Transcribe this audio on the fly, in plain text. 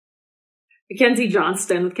Mackenzie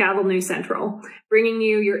Johnston with Cattle News Central, bringing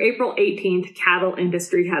you your April 18th cattle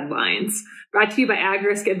industry headlines, brought to you by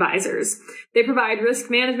AgRisk Advisors. They provide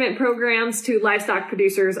risk management programs to livestock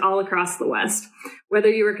producers all across the West. Whether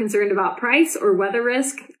you are concerned about price or weather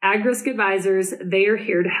risk, AgRisk Advisors, they are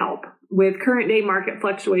here to help. With current day market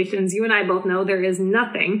fluctuations, you and I both know there is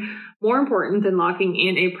nothing more important than locking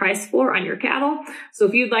in a price floor on your cattle. So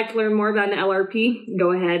if you'd like to learn more about an LRP,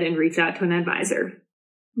 go ahead and reach out to an advisor.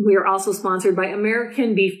 We are also sponsored by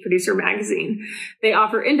American Beef Producer Magazine. They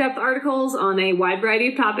offer in-depth articles on a wide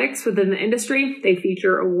variety of topics within the industry. They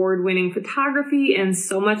feature award-winning photography and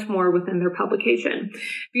so much more within their publication.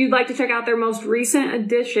 If you'd like to check out their most recent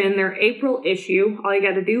edition, their April issue, all you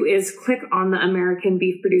got to do is click on the American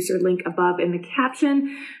Beef Producer link above in the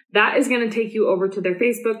caption. That is going to take you over to their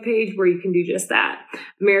Facebook page where you can do just that.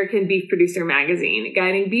 American Beef Producer Magazine,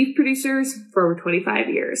 guiding beef producers for over 25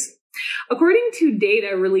 years. According to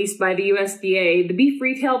data released by the USDA, the beef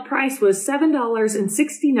retail price was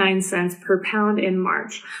 $7.69 per pound in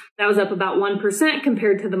March. That was up about 1%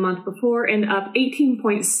 compared to the month before and up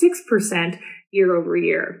 18.6% year over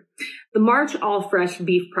year. The March all-fresh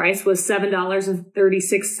beef price was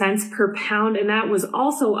 $7.36 per pound, and that was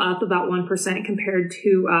also up about 1% compared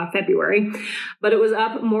to February, but it was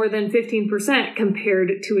up more than 15%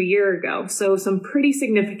 compared to a year ago, so some pretty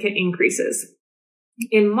significant increases.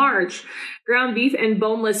 In March, ground beef and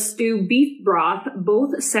boneless stew beef broth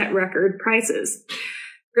both set record prices.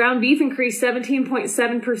 Ground beef increased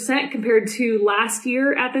 17.7% compared to last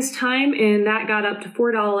year at this time, and that got up to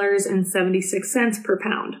 $4.76 per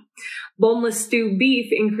pound. Boneless stew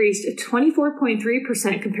beef increased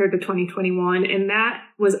 24.3% compared to 2021, and that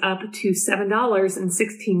was up to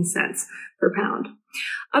 $7.16 per pound.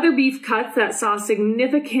 Other beef cuts that saw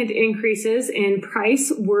significant increases in price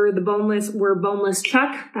were boneless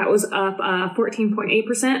chuck. That was up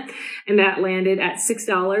 14.8%, and that landed at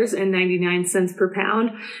 $6.99 per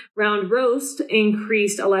pound. Round roast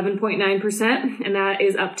increased 11.9%, and that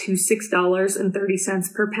is up to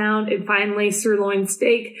 $6.30 per pound. And finally, sirloin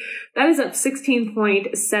steak, that is up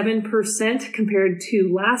 16.7% compared to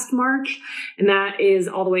last March, and that is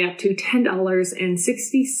all the way up to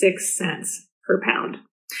 $10.66 per pound.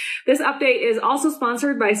 This update is also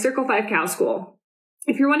sponsored by Circle 5 Cow School.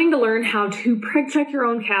 If you're wanting to learn how to preg check your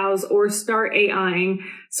own cows or start AIing,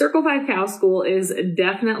 Circle 5 Cow School is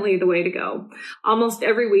definitely the way to go. Almost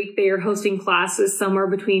every week they are hosting classes somewhere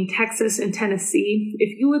between Texas and Tennessee.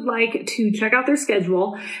 If you would like to check out their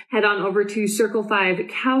schedule, head on over to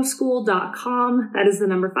circle5cowschool.com. That is the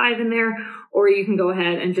number 5 in there, or you can go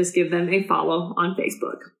ahead and just give them a follow on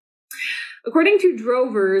Facebook. According to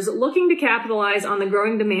drovers looking to capitalize on the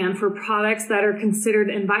growing demand for products that are considered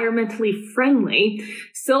environmentally friendly,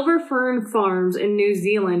 Silver Fern Farms in New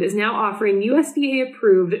Zealand is now offering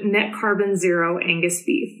USDA-approved net carbon zero Angus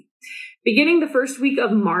beef. Beginning the first week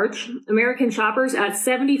of March, American shoppers at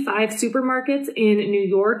 75 supermarkets in New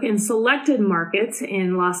York and selected markets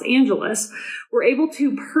in Los Angeles were able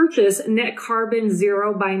to purchase net carbon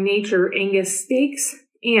zero by nature Angus steaks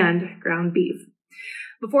and ground beef.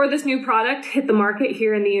 Before this new product hit the market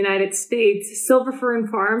here in the United States, Silver Fern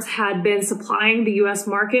Farms had been supplying the U.S.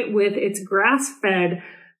 market with its grass-fed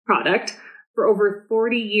product for over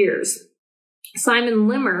 40 years. Simon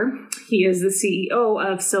Limmer, he is the CEO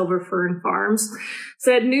of Silver Fern Farms,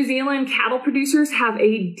 said New Zealand cattle producers have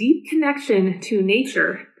a deep connection to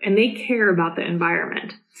nature and they care about the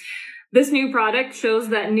environment. This new product shows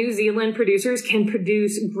that New Zealand producers can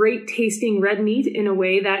produce great tasting red meat in a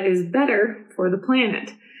way that is better for the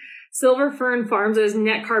planet. Silver Fern Farms'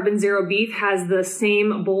 net carbon zero beef has the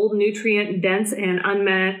same bold, nutrient dense, and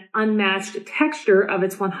unmatched texture of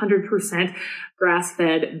its 100%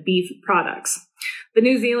 grass-fed beef products. The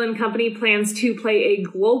New Zealand company plans to play a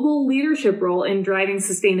global leadership role in driving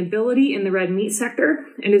sustainability in the red meat sector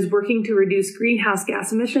and is working to reduce greenhouse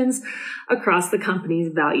gas emissions across the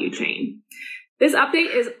company's value chain. This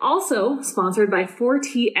update is also sponsored by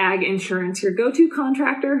 4T Ag Insurance, your go-to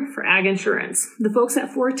contractor for ag insurance. The folks at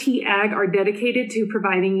 4T Ag are dedicated to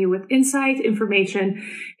providing you with insight, information,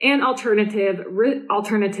 and alternative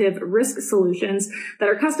risk solutions that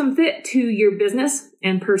are custom fit to your business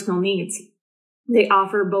and personal needs. They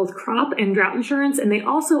offer both crop and drought insurance, and they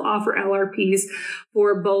also offer LRPs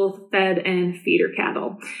for both fed and feeder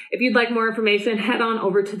cattle. If you'd like more information, head on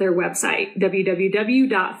over to their website,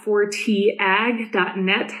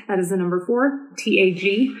 www.4tag.net. That is the number 4,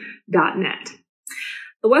 TAG.net.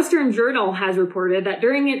 The Western Journal has reported that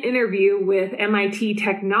during an interview with MIT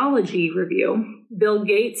Technology Review, Bill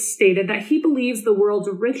Gates stated that he believes the world's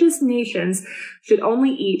richest nations should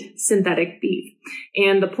only eat synthetic beef,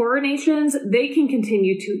 and the poorer nations, they can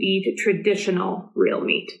continue to eat traditional real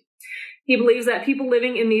meat. He believes that people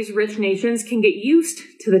living in these rich nations can get used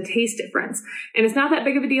to the taste difference, and it's not that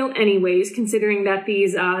big of a deal anyways, considering that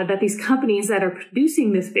these companies that are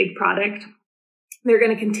producing this big product, they're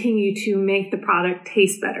going to continue to make the product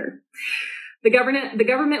taste better. The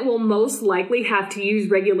government will most likely have to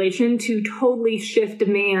use regulation to totally shift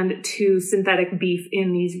demand to synthetic beef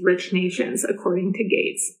in these rich nations, according to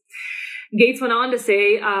Gates. Gates went on to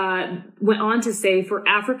say for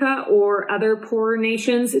Africa or other poorer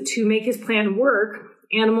nations to make his plan work,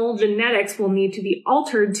 animal genetics will need to be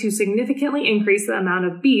altered to significantly increase the amount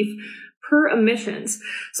of beef per emissions.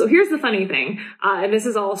 So here's the funny thing, and this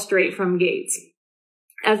is all straight from Gates.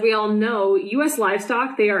 As we all know, U.S.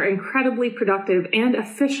 livestock, they are incredibly productive and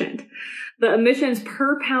efficient. The emissions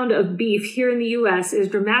per pound of beef here in the U.S. is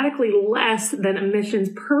dramatically less than emissions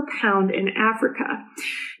per pound in Africa.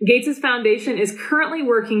 Gates' foundation is currently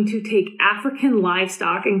working to take African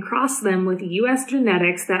livestock and cross them with U.S.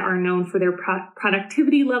 genetics that are known for their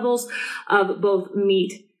productivity levels of both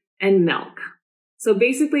meat and milk. So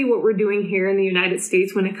basically what we're doing here in the United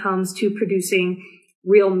States when it comes to producing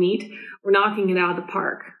real meat, we're knocking it out of the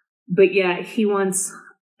park. But yet he wants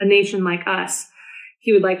a nation like us.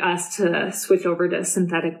 He would like us to switch over to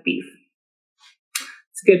synthetic beef.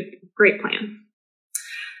 It's a great plan.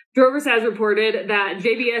 Drovers has reported that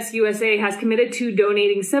JBS USA has committed to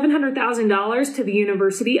donating $700,000 to the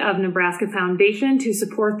University of Nebraska Foundation to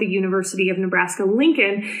support the University of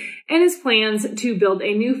Nebraska-Lincoln and its plans to build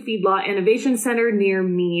a new Feedlot Innovation Center near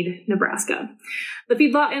Mead, Nebraska. The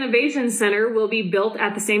Feedlot Innovation Center will be built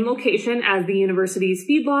at the same location as the university's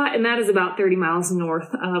feedlot, and that is about 30 miles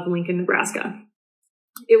north of Lincoln, Nebraska.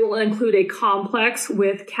 It will include a complex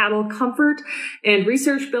with cattle comfort and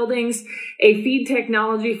research buildings, a feed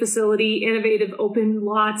technology facility, innovative open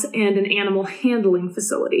lots, and an animal handling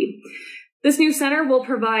facility. This new center will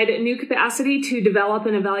provide new capacity to develop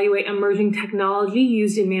and evaluate emerging technology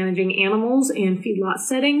used in managing animals in feedlot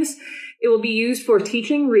settings. It will be used for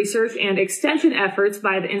teaching, research, and extension efforts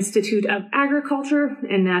by the Institute of Agriculture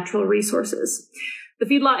and Natural Resources. The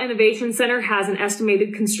Feedlot Innovation Center has an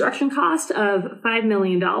estimated construction cost of $5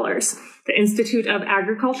 million. The Institute of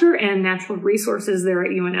Agriculture and Natural Resources there at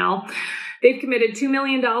UNL, they've committed $2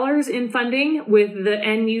 million in funding, with the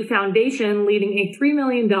NU Foundation leading a $3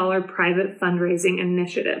 million private fundraising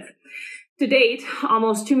initiative. To date,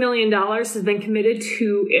 almost $2 million has been committed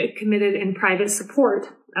in private support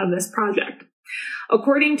of this project.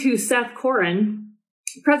 According to Seth Coren,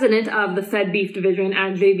 president of the fed beef division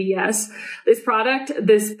at JBS, this project,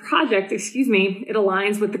 it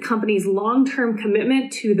aligns with the company's long-term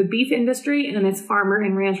commitment to the beef industry and its farmer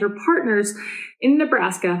and rancher partners in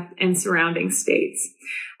Nebraska and surrounding states.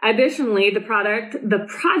 Additionally, the project, it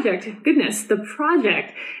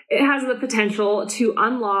has the potential to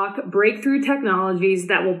unlock breakthrough technologies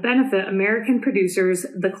that will benefit American producers,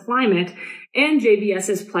 the climate, and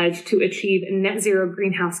JBS's pledge to achieve net zero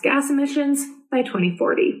greenhouse gas emissions by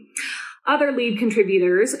 2040. Other lead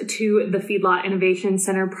contributors to the Feedlot Innovation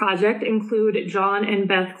Center project include John and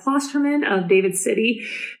Beth Klosterman of David City.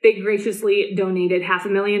 They graciously donated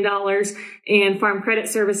 $500,000, and Farm Credit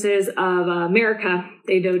Services of America,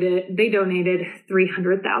 they donated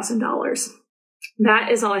 $300,000.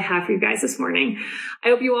 That is all I have for you guys this morning. I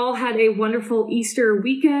hope you all had a wonderful Easter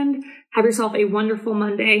weekend. Have yourself a wonderful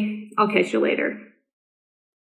Monday. I'll catch you later.